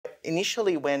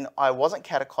initially, when I wasn't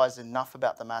catechized enough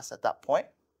about the Mass at that point,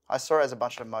 I saw it as a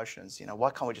bunch of emotions. You know, why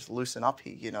can't we just loosen up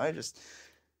here? You know, just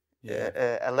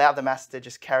allow the Mass to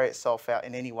just carry itself out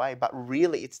in any way. But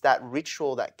really, it's that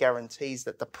ritual that guarantees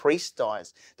that the priest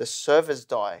dies, the servers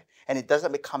die, and it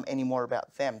doesn't become any more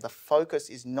about them. The focus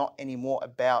is not anymore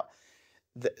about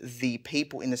the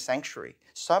people in the sanctuary.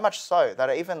 So much so that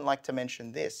I even like to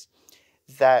mention this,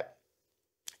 that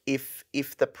if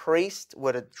the priest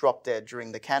were to drop dead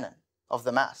during the canon of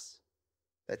the Mass,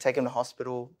 they take him to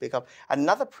hospital, pick up,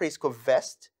 another priest could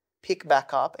vest, pick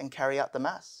back up, and carry out the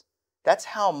Mass. That's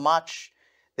how much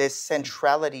there's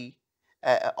centrality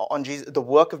on Jesus, the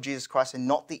work of Jesus Christ, and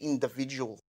not the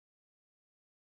individual